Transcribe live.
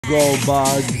gold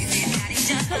bugs.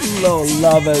 Hello,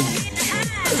 lovers.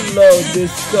 Hello,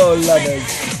 disco lovers.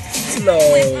 Hello.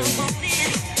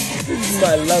 This is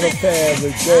my love affair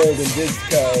with gold and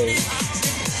disco.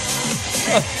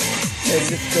 May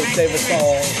disco save us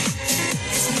all.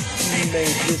 May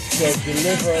disco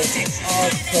deliver our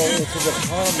souls to the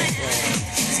promised land.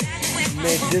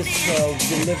 May disco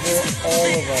deliver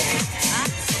all of us.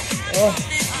 Oh.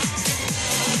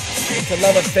 It's a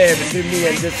love affair between me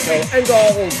and disco and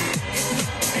gold.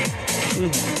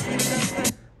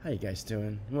 How you guys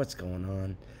doing? What's going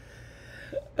on?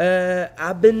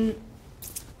 I've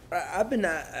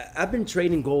been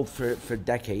trading gold for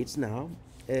decades now,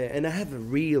 and I have a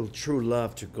real true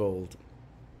love to gold.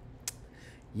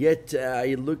 Yet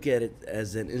I look at it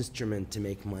as an instrument to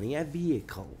make money, a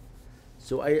vehicle.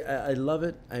 So I love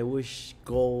it. I wish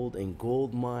gold and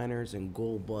gold miners and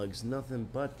gold bugs nothing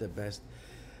but the best.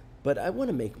 But I want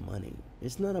to make money.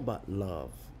 It's not about love.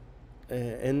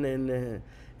 And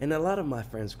a lot of my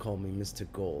friends call me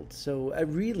Mr. Gold. So I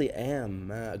really am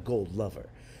a gold lover.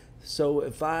 So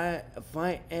if I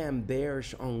am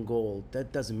bearish on gold,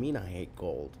 that doesn't mean I hate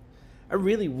gold. I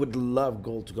really would love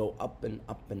gold to go up and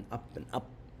up and up and up.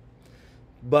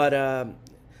 But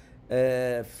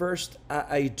first,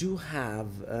 I do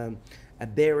have a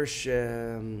bearish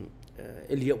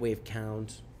Elliott wave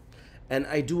count. And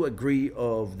I do agree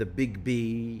of the big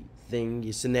B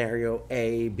thing, scenario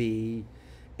A, B,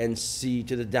 and C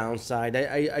to the downside.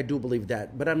 I do believe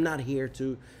that. But I'm not here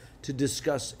to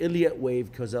discuss Elliott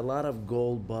wave because a lot of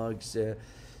gold bugs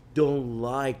don't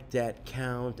like that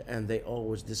count and they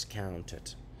always discount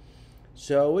it.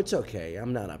 So it's okay.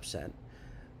 I'm not upset.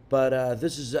 But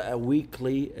this is a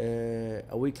weekly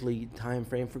time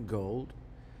frame for gold.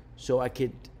 So I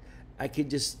could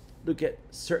just look at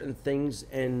certain things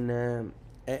and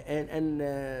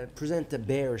present a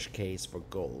bearish case for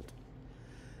gold.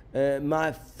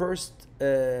 My first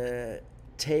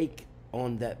take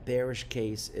on that bearish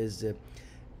case is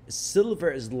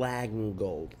silver is lagging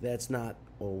gold. That's not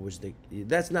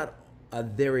a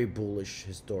very bullish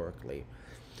historically.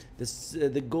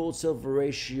 The gold silver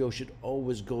ratio should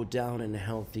always go down in a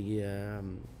healthy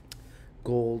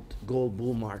gold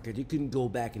bull market. You can go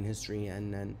back in history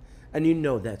and you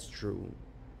know that's true.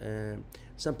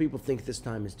 Some people think this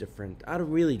time is different. I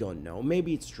really don't know.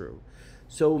 Maybe it's true.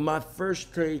 So my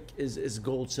first take is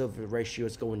gold-silver ratio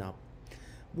is going up,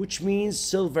 which means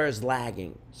silver is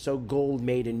lagging. So gold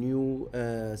made a new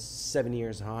 7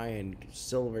 years high and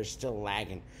silver is still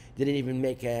lagging. Didn't even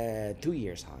make a 2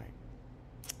 years high.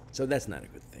 So that's not a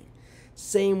good thing.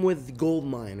 Same with gold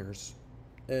miners.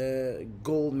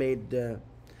 Gold made...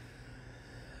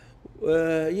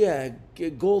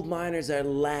 gold miners are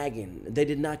lagging. They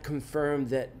did not confirm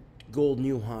that gold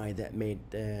new high that made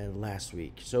last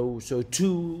week. So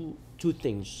two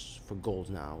things for gold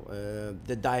now: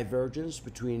 the divergence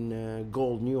between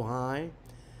gold new high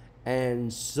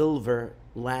and silver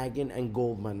lagging and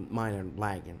gold miner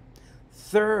lagging.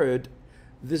 Third,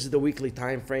 this is the weekly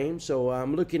time frame. So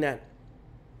I'm looking at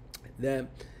the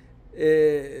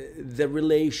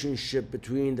relationship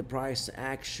between the price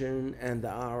action and the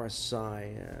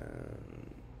RSI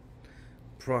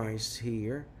price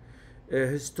here.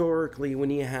 Historically, when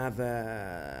you have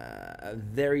a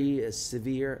very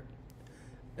severe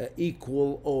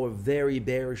equal or very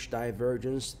bearish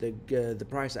divergence, the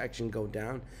price action go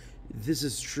down. This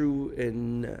is true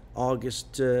in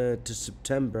August to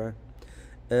September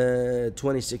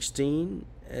 2016.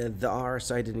 The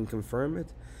RSI didn't confirm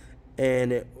it,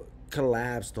 and it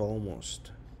collapsed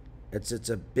almost. It's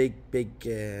a big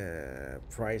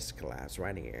price collapse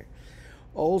right here.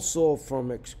 Also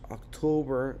from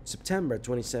September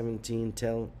 2017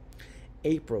 till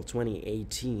April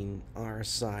 2018,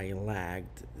 RSI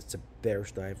lagged. It's a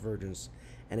bearish divergence,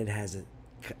 and it has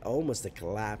almost a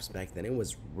collapse back then. It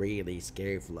was really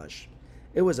scary flush.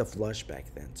 It was a flush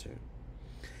back then too.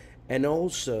 And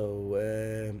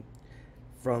also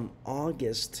from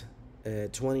August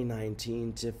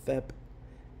 2019 to Feb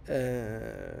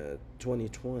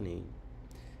 2020,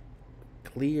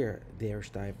 clear bearish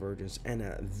divergence and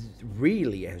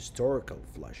really a historical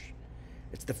flush.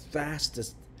 It's the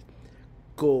fastest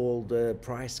gold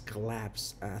price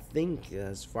collapse, I think,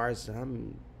 as far as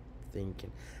I'm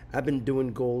thinking. I've been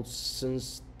doing gold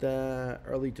since the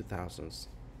early 2000s.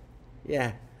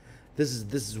 Yeah, this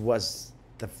was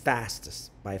the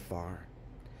fastest by far.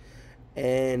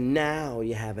 And now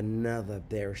you have another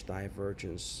bearish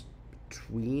divergence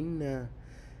between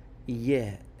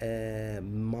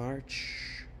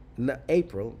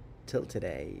April till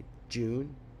today,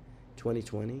 June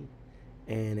 2020,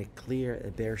 and a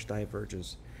clear bearish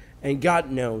divergence. And God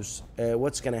knows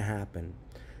what's going to happen.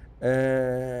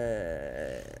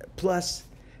 Plus,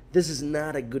 this is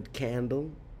not a good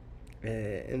candle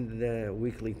in the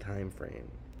weekly time frame.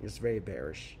 It's very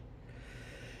bearish.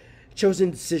 Shows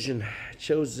indecision,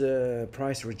 shows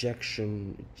price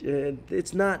rejection.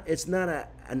 It's not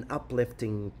an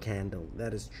uplifting candle.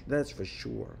 That's for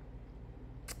sure.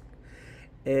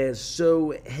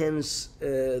 So hence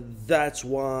that's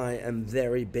why I'm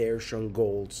very bearish on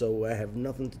gold. So I have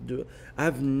nothing to do. I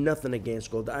have nothing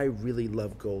against gold. I really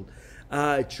love gold.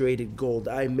 I traded gold.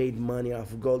 I made money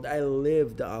off of gold. I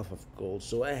lived off of gold.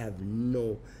 So I have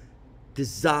no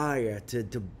desire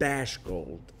to bash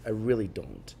gold. I really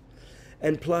don't.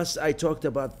 And plus, I talked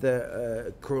about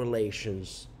the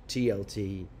correlations,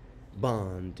 TLT,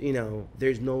 bond. You know,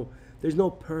 there's no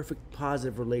perfect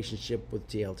positive relationship with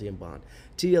TLT and bond.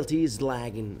 TLT is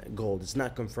lagging gold. It's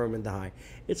not confirming the high.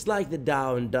 It's like the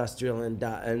Dow Industrial and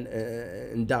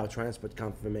Dow Transport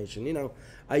confirmation. You know,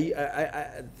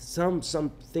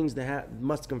 some things that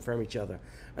must confirm each other,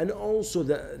 and also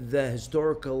the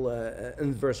historical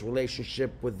inverse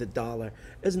relationship with the dollar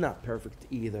is not perfect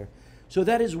either. So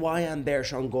that is why I'm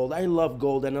bearish on gold. I love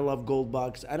gold and I love gold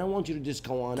bucks. I don't want you to just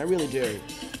go on. I really do.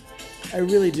 I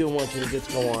really do want you to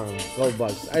just go on, gold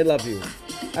bucks. I love you.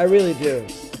 I really do.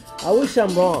 I wish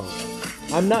I'm wrong.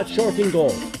 I'm not shorting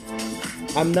gold.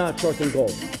 I'm not shorting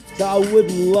gold. So I would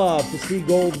love to see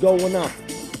gold going up.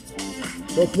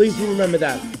 So please do remember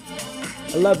that.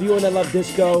 I love you and I love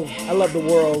disco. I love the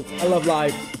world. I love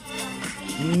life.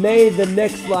 May the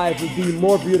next life be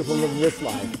more beautiful than this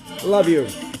life. I love you.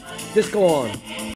 Just go on.